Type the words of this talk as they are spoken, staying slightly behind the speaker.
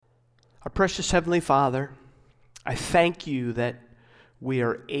Our precious Heavenly Father, I thank you that we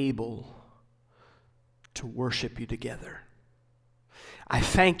are able to worship you together. I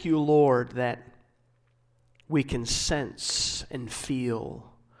thank you, Lord, that we can sense and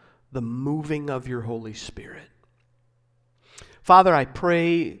feel the moving of your Holy Spirit. Father, I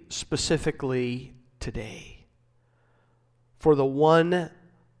pray specifically today for the one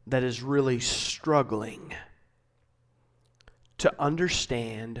that is really struggling to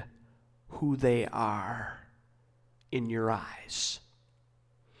understand who they are in your eyes.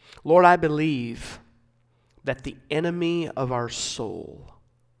 Lord, I believe that the enemy of our soul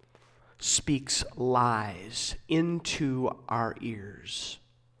speaks lies into our ears,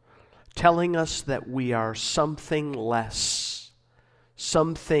 telling us that we are something less,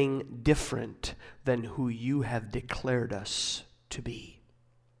 something different than who you have declared us to be.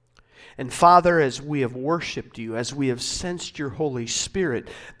 And Father, as we have worshiped you, as we have sensed your Holy Spirit,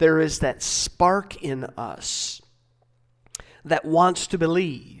 there is that spark in us that wants to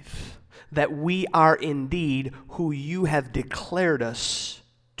believe that we are indeed who you have declared us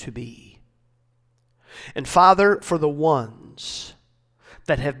to be. And Father, for the ones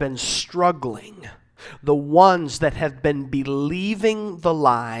that have been struggling, the ones that have been believing the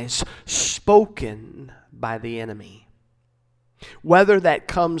lies spoken by the enemy, whether that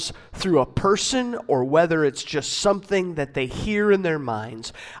comes through a person or whether it's just something that they hear in their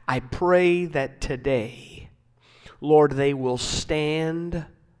minds, I pray that today, Lord, they will stand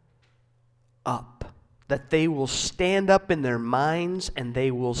up. That they will stand up in their minds and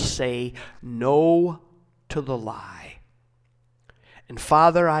they will say no to the lie. And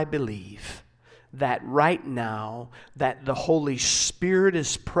Father, I believe that right now that the Holy Spirit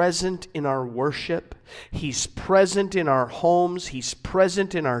is present in our worship. He's present in our homes. He's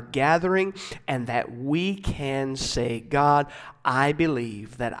present in our gathering. And that we can say, God, I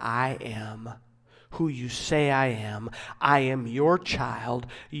believe that I am who you say I am. I am your child.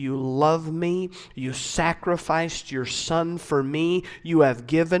 You love me. You sacrificed your Son for me. You have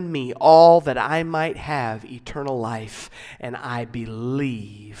given me all that I might have eternal life. And I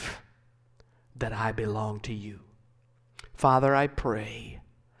believe that I belong to you. Father, I pray,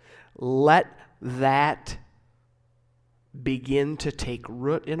 let that begin to take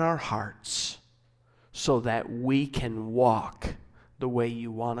root in our hearts so that we can walk the way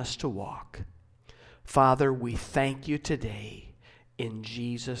you want us to walk. Father, we thank you today. In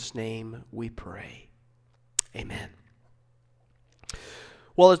Jesus' name we pray. Amen.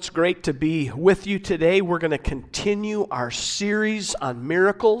 Well, it's great to be with you today. We're going to continue our series on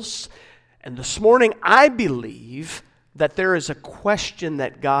miracles. And this morning, I believe that there is a question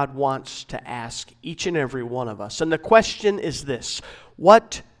that God wants to ask each and every one of us. And the question is this: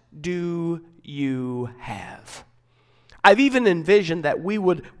 what do you have? I've even envisioned that we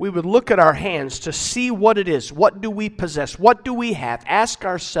would look at our hands to see what it is. What do we possess? What do we have? Ask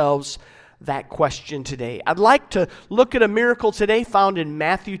ourselves that question today. I'd like to look at a miracle today found in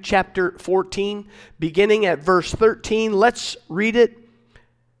Matthew chapter 14, beginning at verse 13. Let's read it.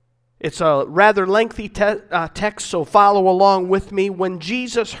 It's a rather lengthy text, so follow along with me. When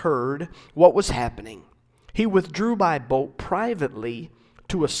Jesus heard what was happening, he withdrew by boat privately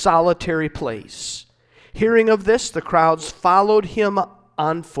to a solitary place. Hearing of this, the crowds followed him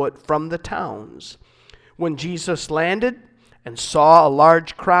on foot from the towns. When Jesus landed and saw a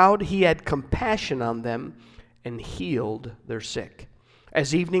large crowd, he had compassion on them and healed their sick.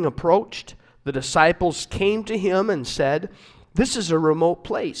 As evening approached, the disciples came to him and said, "This is a remote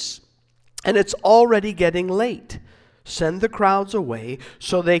place, and it's already getting late. Send the crowds away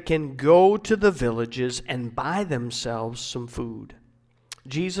so they can go to the villages and buy themselves some food."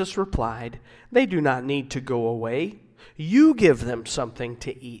 Jesus replied, "They do not need to go away. You give them something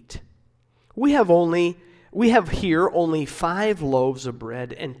to eat." We have here only 5 loaves of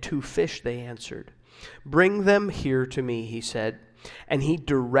bread and 2 fish," they answered. "Bring them here to me," he said. And he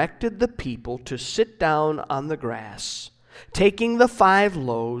directed the people to sit down on the grass. Taking the 5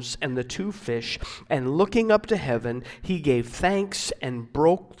 loaves and the 2 fish, and looking up to heaven, he gave thanks and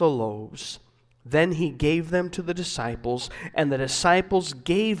broke the loaves. Then he gave them to the disciples, and the disciples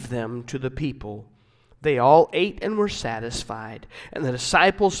gave them to the people. They all ate and were satisfied, and the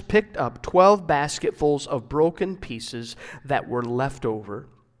disciples picked up 12 basketfuls of broken pieces that were left over.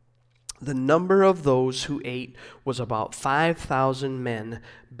 The number of those who ate was about 5,000 men,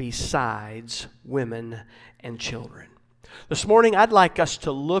 besides women and children. This morning, I'd like us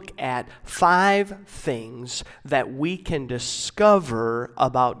to look at 5 things that we can discover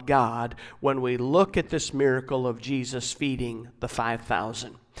about God when we look at this miracle of Jesus feeding the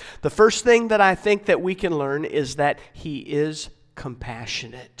 5,000. The first thing that I think that we can learn is that he is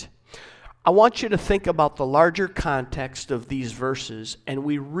compassionate. I want you to think about the larger context of these verses, and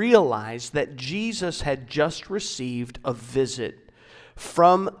we realize that Jesus had just received a visit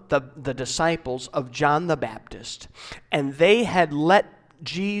from the disciples of John the Baptist, and they had let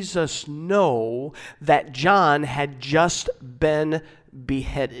Jesus know that John had just been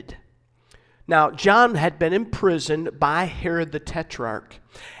beheaded. Now, John had been imprisoned by Herod the Tetrarch,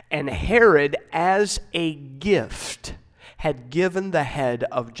 and Herod, as a gift, had given the head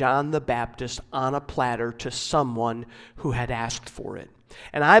of John the Baptist on a platter to someone who had asked for it.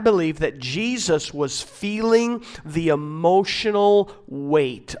 And I believe that Jesus was feeling the emotional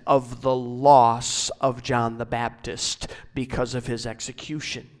weight of the loss of John the Baptist because of his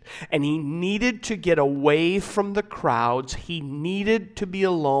execution. And he needed to get away from the crowds. He needed to be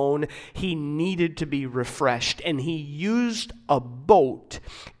alone. He needed to be refreshed. And he used a boat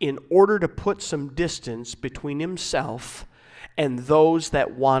in order to put some distance between himself and those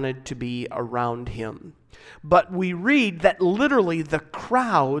that wanted to be around him. But we read that literally the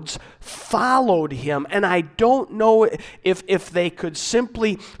crowds followed him, and I don't know if they could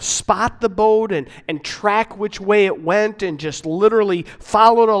simply spot the boat and track which way it went and just literally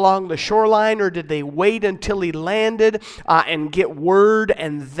followed along the shoreline, or did they wait until he landed and get word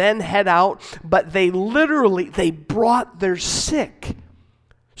and then head out. But they brought their sick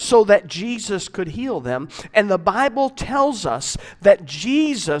so that Jesus could heal them. And the Bible tells us that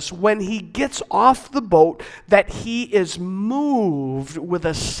Jesus, when he gets off the boat, that he is moved with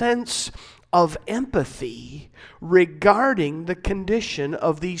a sense of empathy regarding the condition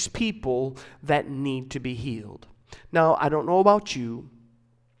of these people that need to be healed. Now, I don't know about you,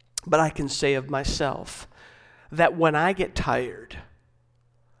 but I can say of myself that when I get tired,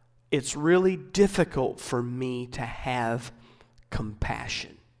 it's really difficult for me to have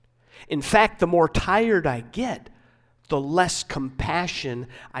compassion. In fact, the more tired I get, the less compassion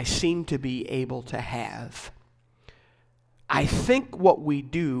I seem to be able to have. I think what we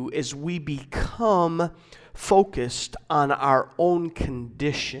do is we become focused on our own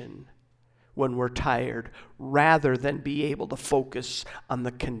condition when we're tired, rather than be able to focus on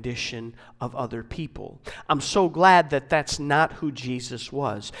the condition of other people. I'm so glad that that's not who Jesus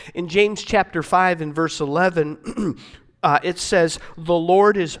was. In James chapter 5 and verse 11, it says, "The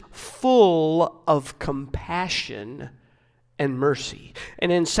Lord is full of compassion and mercy."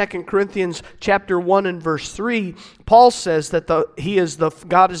 And in 2 Corinthians chapter 1 and verse 3, Paul says that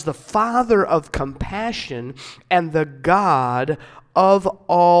God is the Father of compassion and the God of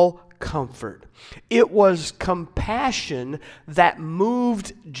all comfort. It was compassion that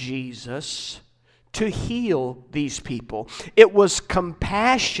moved Jesus to heal these people. It was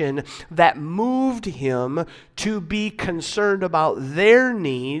compassion that moved him to be concerned about their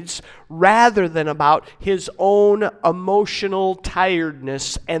needs rather than about his own emotional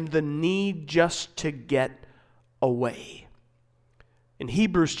tiredness and the need just to get away. In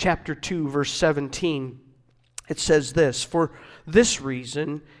Hebrews chapter 2, verse 17, it says this, "For this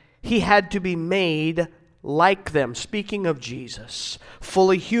reason he had to be made like them," speaking of Jesus,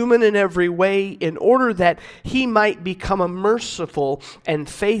 "fully human in every way, in order that he might become a merciful and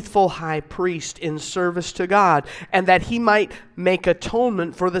faithful high priest in service to God, and that he might make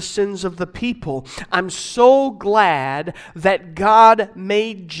atonement for the sins of the people." I'm so glad that God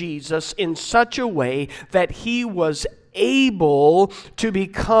made Jesus in such a way that he was able to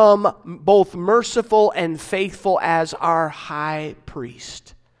become both merciful and faithful as our high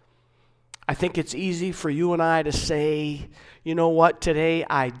priest. I think it's easy for you and I to say, you know what, today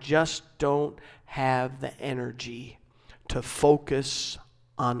I just don't have the energy to focus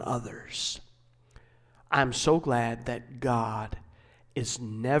on others. I'm so glad that God is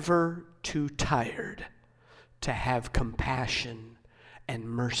never too tired to have compassion and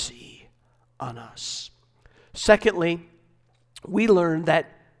mercy on us. Secondly, we learn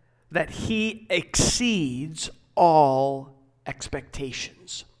that he exceeds all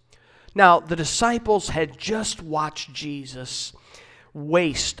expectations. Now, the disciples had just watched Jesus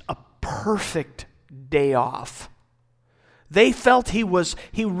waste a perfect day off. They felt he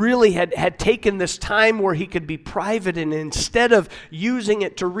really had taken this time where he could be private, and instead of using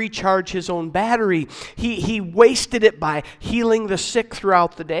it to recharge his own battery, he wasted it by healing the sick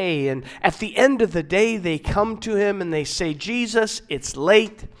throughout the day. And at the end of the day, they come to him and they say, "Jesus, it's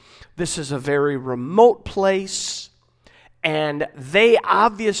late. This is a very remote place. And they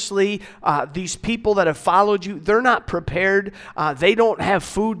obviously, these people that have followed you, they're not prepared. They don't have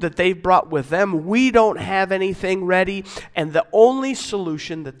food that they've brought with them. We don't have anything ready." And the only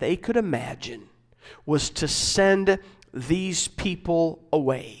solution that they could imagine was to send these people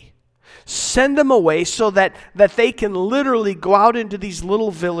away. Send them away so that they can literally go out into these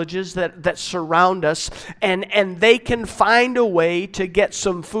little villages that surround us, and they can find a way to get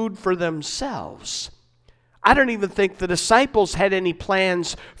some food for themselves. I don't even think the disciples had any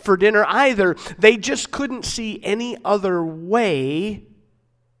plans for dinner either. They just couldn't see any other way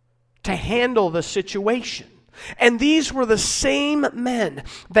to handle the situation. And these were the same men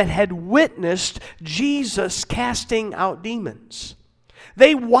that had witnessed Jesus casting out demons.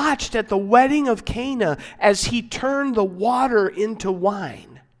 They watched at the wedding of Cana as he turned the water into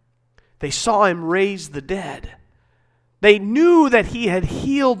wine. They saw him raise the dead. They knew that he had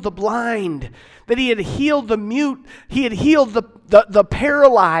healed the blind, that he had healed the mute, he had healed the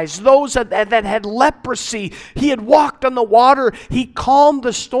paralyzed, those that had leprosy. He had walked on the water, he calmed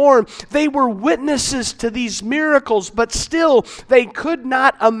the storm. They were witnesses to these miracles, but still they could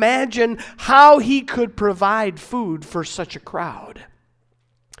not imagine how he could provide food for such a crowd.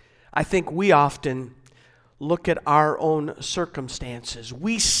 I think we often look at our own circumstances.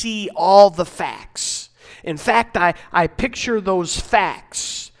 We see all the facts. In fact, I picture those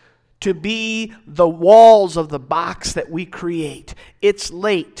facts to be the walls of the box that we create. It's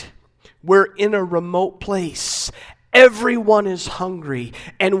late. We're in a remote place. Everyone is hungry.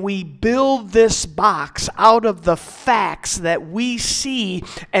 And we build this box out of the facts that we see,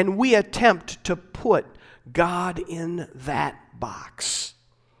 and we attempt to put God in that box.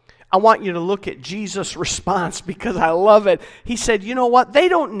 I want you to look at Jesus' response because I love it. He said, you know what? They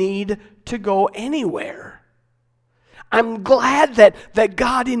don't need to go anywhere. I'm glad that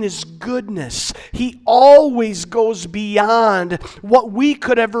God in His goodness, He always goes beyond what we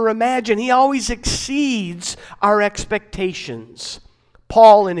could ever imagine. He always exceeds our expectations.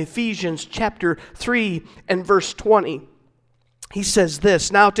 Paul in Ephesians chapter 3 and verse 20, he says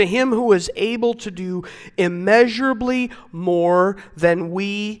this, "Now to Him who is able to do immeasurably more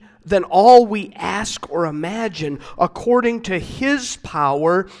than all we ask or imagine, according to His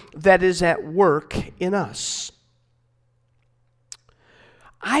power that is at work in us."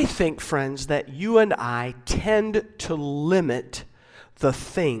 I think, friends, that you and I tend to limit the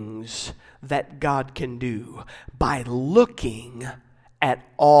things that God can do by looking at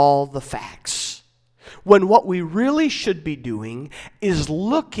all the facts, when what we really should be doing is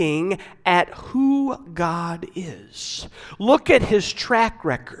looking at who God is. Look at His track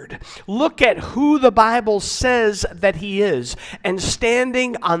record. Look at who the Bible says that He is, and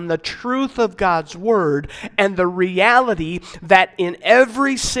standing on the truth of God's Word and the reality that in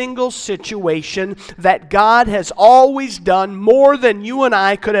every single situation that God has always done more than you and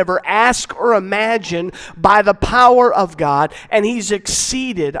I could ever ask or imagine by the power of God, and He's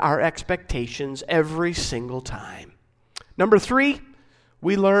exceeded our expectations every single time. Number 3,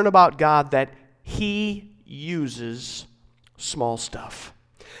 we learn about God that He uses small stuff.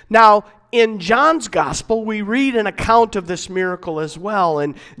 Now, in John's gospel, we read an account of this miracle as well,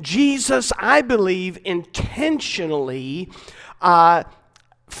 and Jesus, I believe, intentionally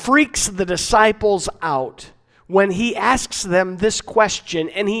freaks the disciples out when He asks them this question,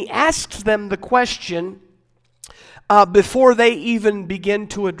 and He asks them the question before they even begin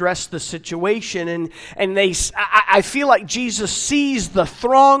to address the situation. And I feel like Jesus sees the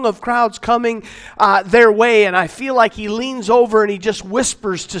throng of crowds coming their way, and I feel like He leans over and He just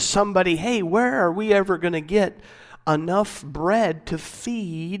whispers to somebody, "Hey, where are we ever going to get enough bread to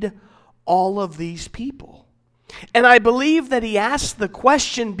feed all of these people?" And I believe that He asked the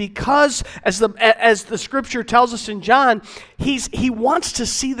question because, as the Scripture tells us in John, He wants to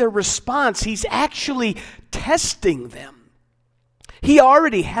see their response. He's actually testing them. He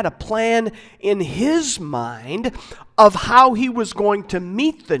already had a plan in His mind of how He was going to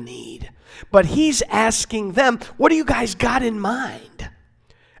meet the need. But He's asking them, what do you guys got in mind?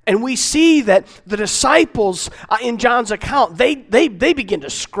 And we see that the disciples in John's account, they begin to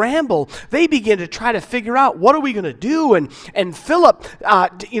scramble. They begin to try to figure out, what are we going to do? And Philip,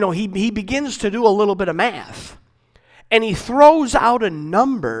 he begins to do a little bit of math. And he throws out a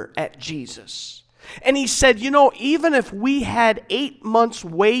number at Jesus. And he said, even if we had 8 months'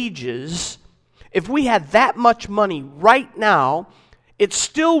 wages, if we had that much money right now, it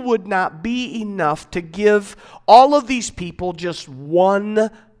still would not be enough to give all of these people just one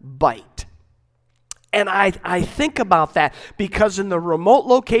bite. And I think about that because in the remote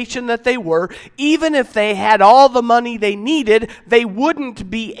location that they were, even if they had all the money they needed, they wouldn't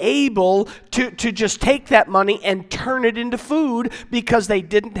be able to just take that money and turn it into food because they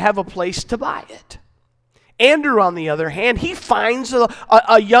didn't have a place to buy it. Andrew, on the other hand, he finds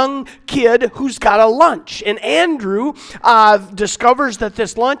a young kid who's got a lunch. And Andrew discovers that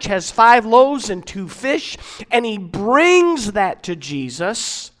this lunch has 5 loaves and 2 fish. And he brings that to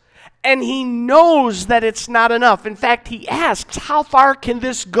Jesus. And he knows that it's not enough. In fact, he asks, how far can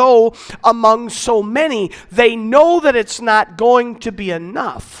this go among so many? They know that it's not going to be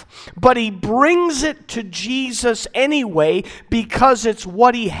enough. But he brings it to Jesus anyway because it's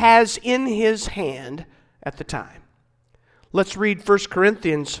what he has in his hand at the time. Let's read 1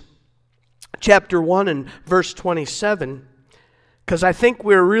 Corinthians chapter 1 and verse 27. Because I think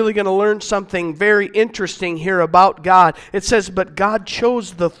we're really going to learn something very interesting here about God. It says, but God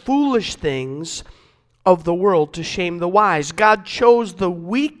chose the foolish things of the world to shame the wise. God chose the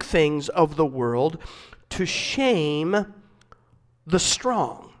weak things of the world to shame the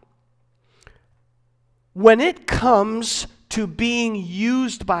strong. When it comes to being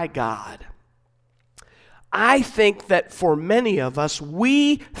used by God, I think that for many of us,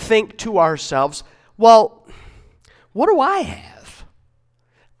 we think to ourselves, well, what do I have?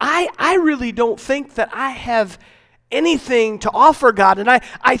 I really don't think that I have anything to offer God. And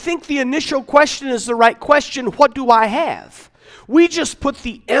I think the initial question is the right question. What do I have? We just put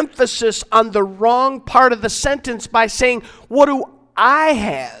the emphasis on the wrong part of the sentence by saying, what do I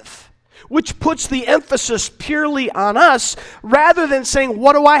have? Which puts the emphasis purely on us rather than saying,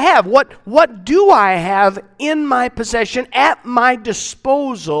 what do I have? What do I have in my possession, at my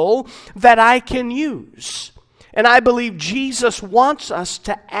disposal, that I can use? And I believe Jesus wants us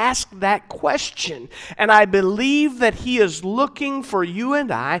to ask that question. And I believe that he is looking for you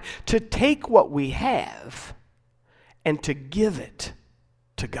and I to take what we have and to give it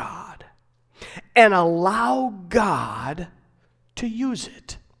to God. And allow God to use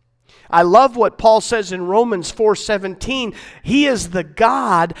it. I love what Paul says in Romans 4:17. He is the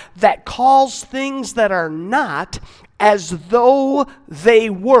God that calls things that are not as though they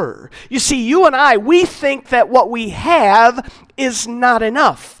were. You see, you and I, we think that what we have is not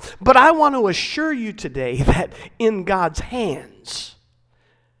enough. But I want to assure you today that in God's hands,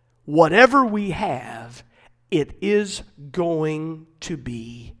 whatever we have, it is going to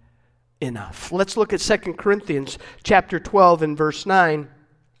be enough. Let's look at 2 Corinthians chapter 12 and verse 9.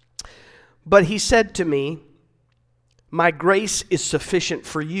 But he said to me, my grace is sufficient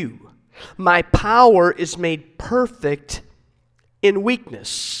for you. My power is made perfect in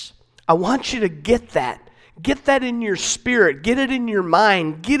weakness. I want you to get that. Get that in your spirit. Get it in your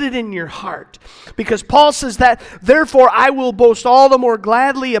mind. Get it in your heart. Because Paul says that, therefore I will boast all the more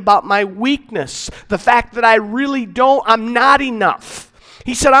gladly about my weakness. The fact that I'm not enough.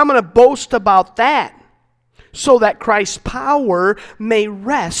 He said, I'm going to boast about that so that Christ's power may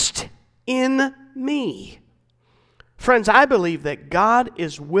rest in me. Friends, I believe that God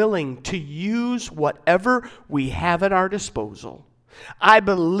is willing to use whatever we have at our disposal. I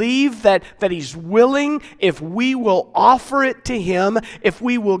believe that he's willing, if we will offer it to him, if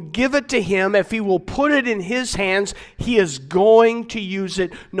we will give it to him, if he will put it in his hands, he is going to use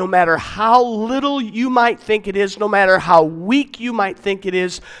it no matter how little you might think it is, no matter how weak you might think it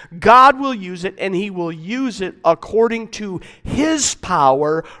is. God will use it, and he will use it according to his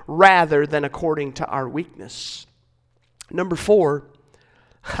power rather than according to our weakness. Number 4,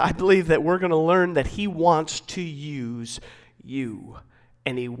 I believe that we're going to learn that he wants to use you,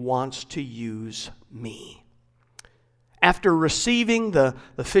 and he wants to use me. After receiving the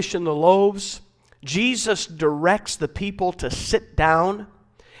fish and the loaves, Jesus directs the people to sit down,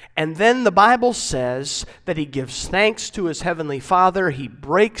 and then the Bible says that he gives thanks to his heavenly Father, he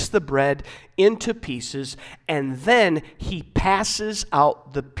breaks the bread into pieces, and then he passes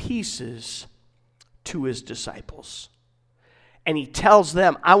out the pieces to his disciples. And he tells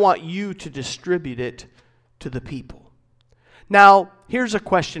them, I want you to distribute it to the people. Now, here's a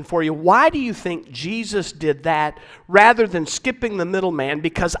question for you. Why do you think Jesus did that rather than skipping the middleman?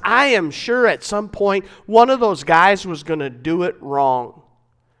 Because I am sure at some point one of those guys was going to do it wrong.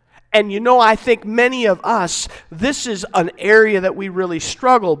 And I think many of us, this is an area that we really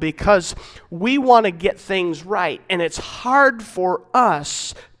struggle because we want to get things right. And it's hard for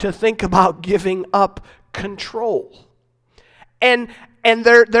us to think about giving up control. And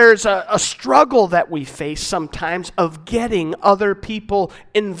there's a struggle that we face sometimes of getting other people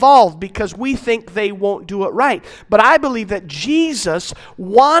involved because we think they won't do it right. But I believe that Jesus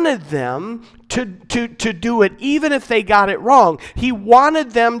wanted them to do it even if they got it wrong. He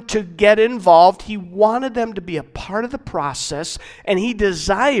wanted them to get involved. He wanted them to be a part of the process, and he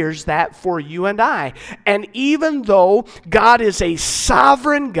desires that for you and I. And even though God is a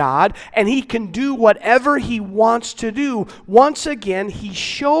sovereign God and he can do whatever he wants to do, once again, he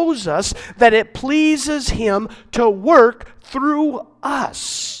shows us that it pleases him to work through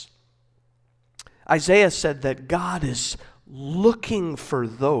us. Isaiah said that God is looking for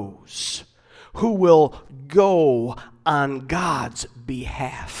those who will go on God's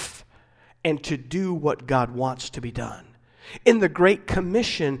behalf. and to do what God wants to be done. In the Great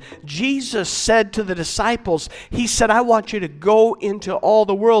Commission, Jesus said to the disciples, he said, I want you to go into all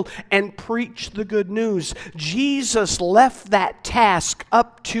the world and preach the good news. Jesus left that task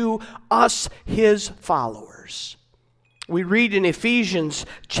up to us, his followers. We read in Ephesians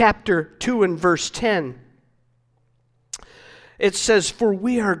chapter 2 and verse 10, it says, for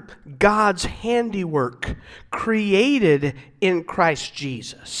we are God's handiwork, created in Christ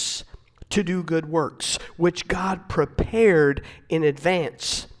Jesus, to do good works, which God prepared in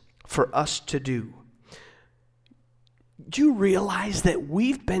advance for us to do. Do you realize that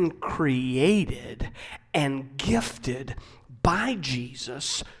we've been created and gifted by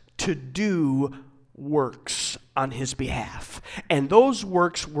Jesus to do works on his behalf? And those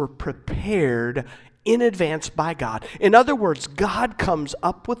works were prepared in advance by God. In other words, God comes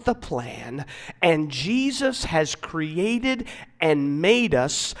up with the plan, and Jesus has created and made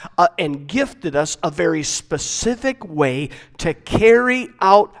us and gifted us a very specific way to carry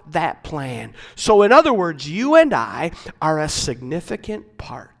out that plan. So in other words, you and I are a significant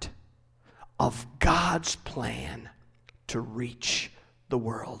part of God's plan to reach the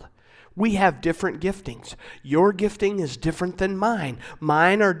world. We have different giftings. Your gifting is different than mine.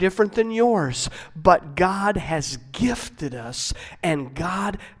 Mine are different than yours. But God has gifted us, and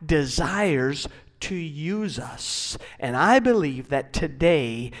God desires to use us. And I believe that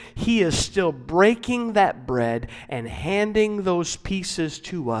today he is still breaking that bread and handing those pieces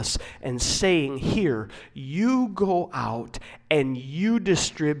to us and saying, here, you go out and you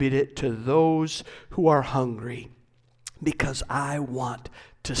distribute it to those who are hungry, because I want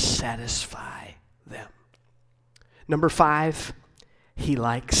to satisfy them. Number 5, he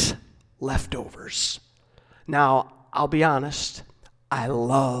likes leftovers. Now, I'll be honest, I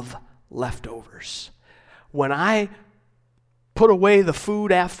love leftovers. When I put away the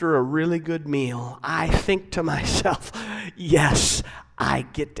food after a really good meal, I think to myself, yes, I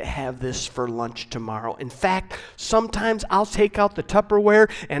get to have this for lunch tomorrow. In fact, sometimes I'll take out the Tupperware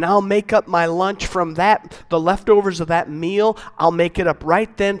and I'll make up my lunch from that, the leftovers of that meal. I'll make it up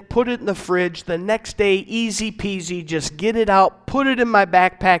right then, put it in the fridge. The next day, easy peasy, just get it out, put it in my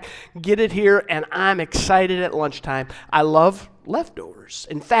backpack, get it here, and I'm excited at lunchtime. I love leftovers.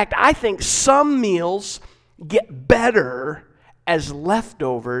 In fact, I think some meals get better as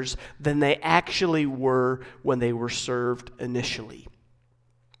leftovers than they actually were when they were served initially.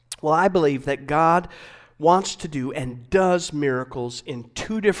 Well, I believe that God wants to do and does miracles in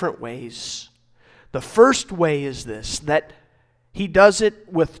 2 different ways. The first way is this, that he does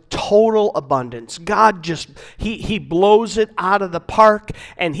it with total abundance. God just, he blows it out of the park,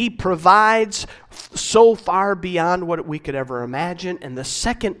 and he provides so far beyond what we could ever imagine. And the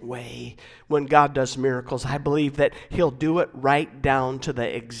second way, when God does miracles, I believe that he'll do it right down to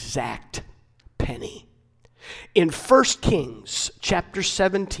the exact penny. In 1 Kings chapter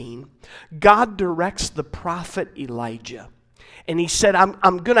 17, God directs the prophet Elijah. And he said,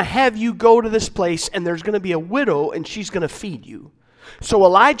 I'm going to have you go to this place, and there's going to be a widow, and she's going to feed you. So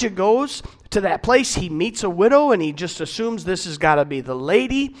Elijah goes to that place. He meets a widow, and he just assumes this has got to be the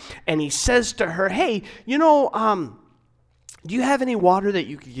lady. And he says to her, hey, do you have any water that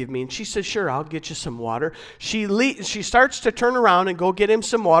you could give me? And she says, sure, I'll get you some water. She starts to turn around and go get him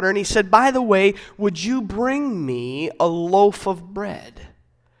some water. And he said, by the way, would you bring me a loaf of bread?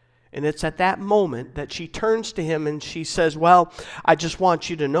 And it's at that moment that she turns to him and she says, well, I just want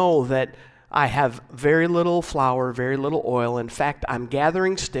you to know that I have very little flour, very little oil. In fact, I'm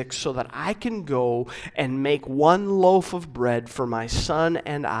gathering sticks so that I can go and make 1 loaf of bread for my son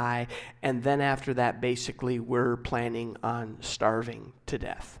and I. And then after that, basically, we're planning on starving to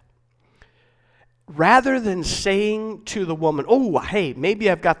death. Rather than saying to the woman, oh, hey,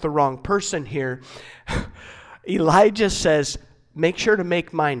 maybe I've got the wrong person here, Elijah says, make sure to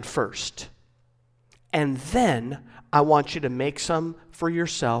make mine first. And then I want you to make some for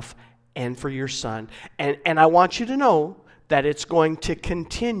yourself and for your son. And I want you to know that it's going to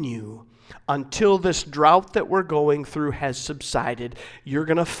continue until this drought that we're going through has subsided. You're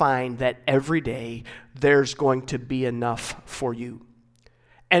going to find that every day there's going to be enough for you.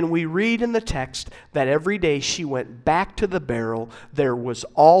 And we read in the text that every day she went back to the barrel. There was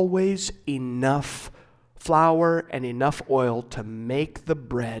always enough flour and enough oil to make the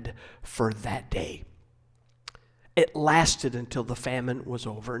bread for that day. It lasted until the famine was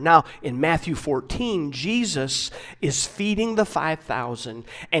over. Now, in Matthew 14, Jesus is feeding the 5,000,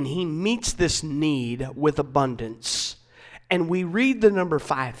 and he meets this need with abundance. And we read the number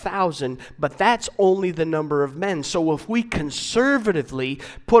 5,000, but that's only the number of men. So if we conservatively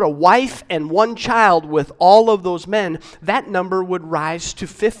put a wife and one child with all of those men, that number would rise to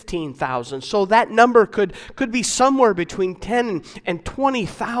 15,000. So that number could be somewhere between 10 and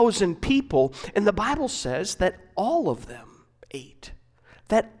 20,000 people. And the Bible says that all of them ate,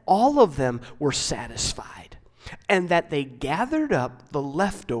 that all of them were satisfied, and that they gathered up the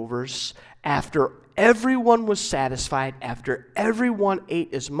leftovers after everyone was satisfied, after everyone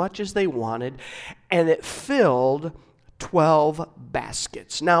ate as much as they wanted, and it filled 12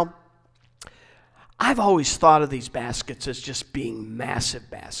 baskets. Now, I've always thought of these baskets as just being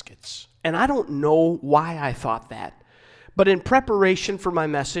massive baskets, and I don't know why I thought that. But in preparation for my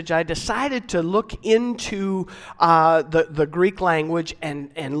message, I decided to look into the Greek language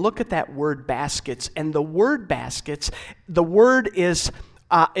and look at that word baskets. And the word baskets, the word is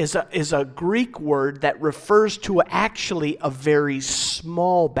a Greek word that refers to actually a very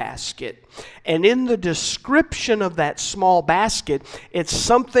small basket. And in the description of that small basket, it's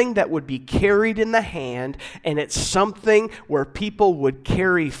something that would be carried in the hand, and it's something where people would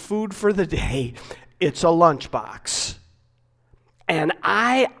carry food for the day. It's a lunchbox. And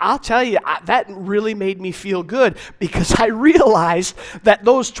I'll tell you, that really made me feel good, because I realized that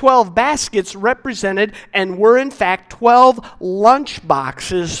those 12 baskets represented and were in fact 12 lunch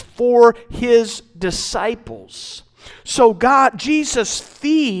boxes for his disciples. So Jesus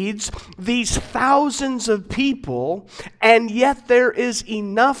feeds these thousands of people, and yet there is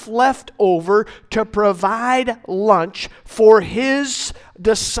enough left over to provide lunch for his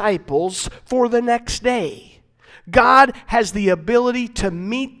disciples for the next day. God has the ability to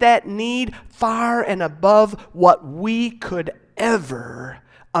meet that need far and above what we could ever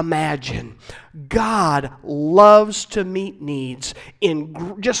imagine. God loves to meet needs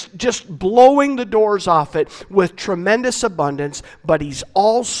in just blowing the doors off it with tremendous abundance, but He's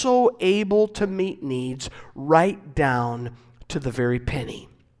also able to meet needs right down to the very penny.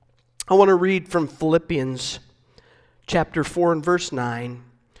 I want to read from Philippians chapter 4 and verse 9.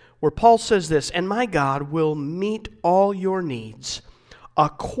 Where Paul says this, "And my God will meet all your needs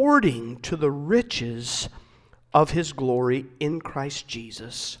according to the riches of His glory in Christ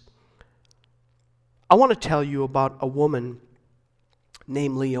Jesus." I want to tell you about a woman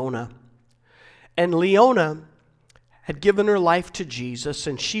named Leona. And Leona had given her life to Jesus,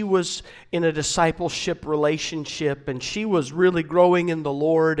 and she was in a discipleship relationship, and she was really growing in the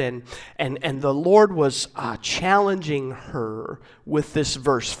Lord, and the Lord was challenging her with this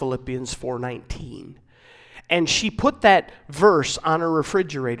verse, Philippians 4:19. And she put that verse on her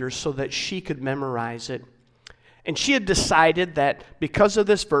refrigerator so that she could memorize it. And she had decided that because of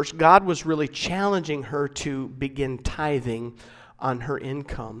this verse, God was really challenging her to begin tithing on her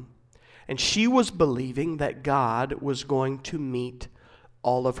income. And she was believing that God was going to meet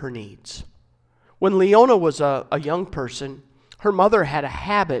all of her needs. When Leona was a young person, her mother had a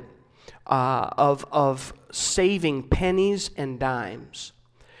habit of saving pennies and dimes.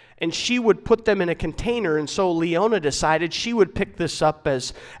 And she would put them in a container, and so Leona decided she would pick this up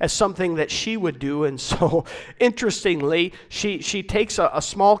as something that she would do. And so, interestingly, she takes a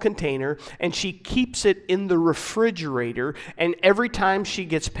small container and she keeps it in the refrigerator, and every time she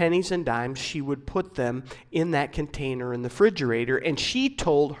gets pennies and dimes, she would put them in that container in the refrigerator. And she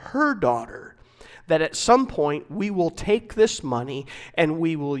told her daughter that at some point we will take this money and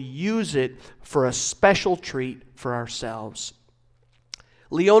we will use it for a special treat for ourselves.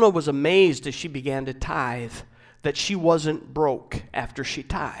 Leona was amazed as she began to tithe that she wasn't broke after she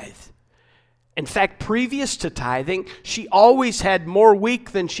tithed. In fact, previous to tithing, she always had more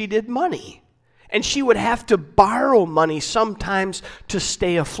week than she did money. And she would have to borrow money sometimes to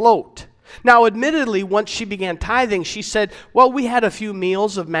stay afloat. Now, admittedly, once she began tithing, she said, well, we had a few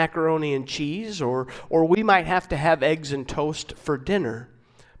meals of macaroni and cheese, or we might have to have eggs and toast for dinner.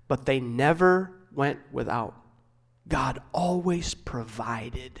 But they never went without. God always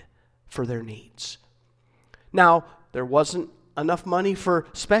provided for their needs. Now, there wasn't enough money for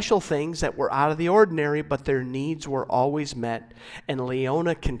special things that were out of the ordinary, but their needs were always met. And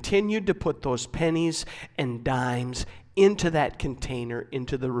Leona continued to put those pennies and dimes into that container,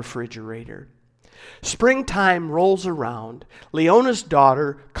 into the refrigerator. Springtime rolls around. Leona's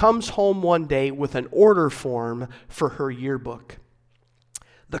daughter comes home one day with an order form for her yearbook.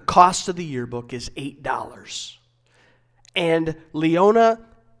 The cost of the yearbook is $8. And Leona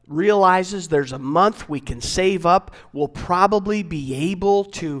realizes there's a month we can save up. We'll probably be able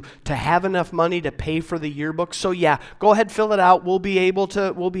to have enough money to pay for the yearbook. So yeah, go ahead, fill it out. We'll be able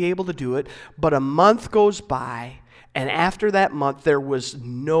to do it. But a month goes by, and after that month, there was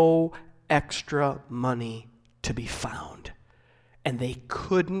no extra money to be found. and they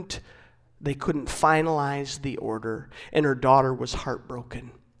couldn't finalize the order, and her daughter was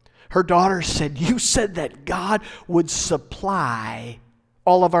heartbroken. Her daughter said, "You said that God would supply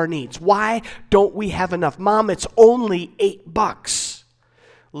all of our needs. Why don't we have enough? Mom, it's only $8.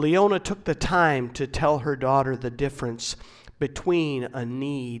 Leona took the time to tell her daughter the difference between a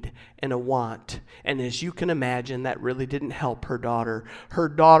need and a want. And as you can imagine, that really didn't help her daughter. Her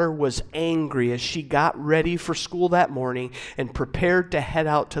daughter was angry as she got ready for school that morning and prepared to head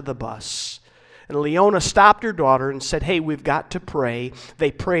out to the bus. And Leona stopped her daughter and said, "Hey, we've got to pray." They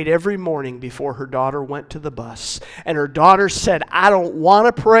prayed every morning before her daughter went to the bus. And her daughter said, "I don't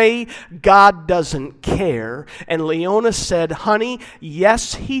want to pray. God doesn't care." And Leona said, "Honey,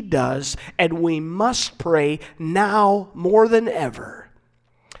 yes, He does. And we must pray now more than ever."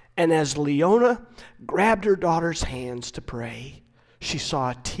 And as Leona grabbed her daughter's hands to pray, she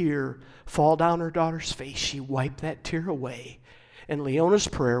saw a tear fall down her daughter's face. She wiped that tear away. And Leona's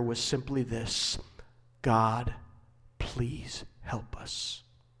prayer was simply this: "God, please help us."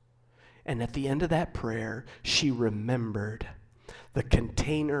 And at the end of that prayer, she remembered the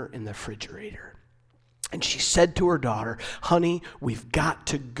container in the refrigerator. And she said to her daughter, "Honey, we've got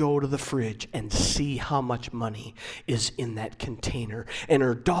to go to the fridge and see how much money is in that container." And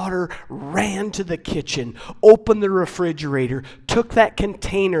her daughter ran to the kitchen, opened the refrigerator, took that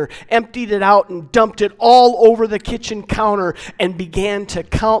container, emptied it out, and dumped it all over the kitchen counter and began to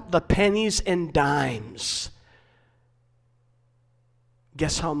count the pennies and dimes.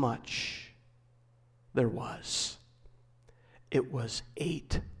 Guess how much there was? It was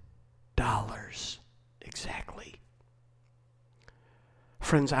 $8. Exactly.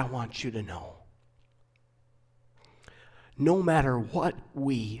 Friends, I want you to know, no matter what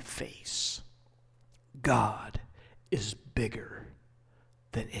we face, God is bigger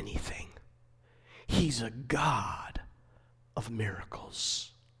than anything. He's a God of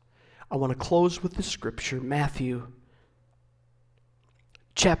miracles. I want to close with the scripture, Matthew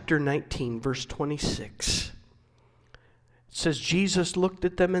chapter 19, verse 26. It says, Jesus looked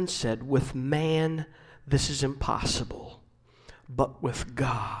at them and said, "With man this is impossible, but with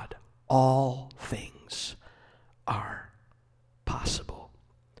God all things are possible."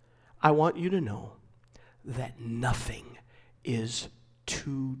 I want you to know that nothing is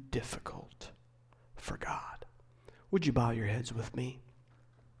too difficult for God. Would you bow your heads with me?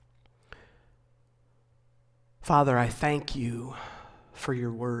 Father, I thank you for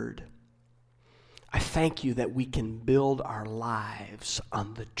your word. I thank you that we can build our lives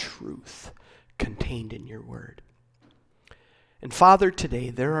on the truth contained in your word. And Father,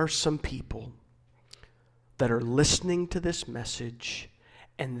 today there are some people that are listening to this message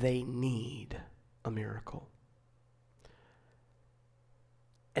and they need a miracle.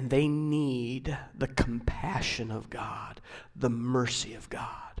 And they need the compassion of God, the mercy of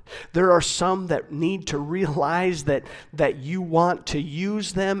God. There are some that need to realize that you want to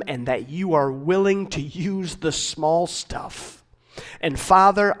use them and that you are willing to use the small stuff. And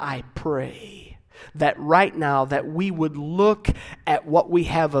Father, I pray that right now that we would look at what we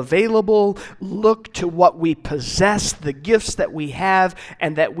have available, look to what we possess, the gifts that we have,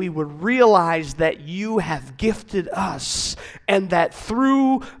 and that we would realize that you have gifted us, and that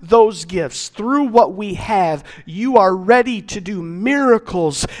through those gifts, through what we have, you are ready to do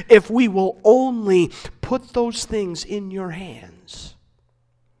miracles if we will only put those things in your hands.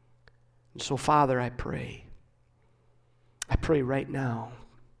 And so, Father, I pray right now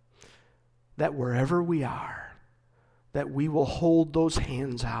that wherever we are, that we will hold those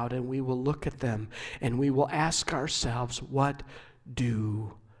hands out and we will look at them and we will ask ourselves, what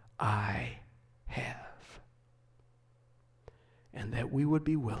do I have? And that we would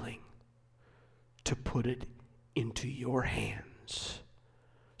be willing to put it into your hands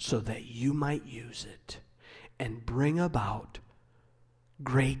so that you might use it and bring about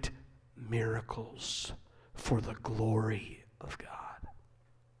great miracles for the glory of God.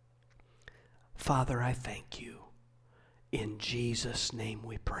 Father, I thank you. In Jesus' name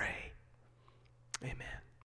we pray. Amen.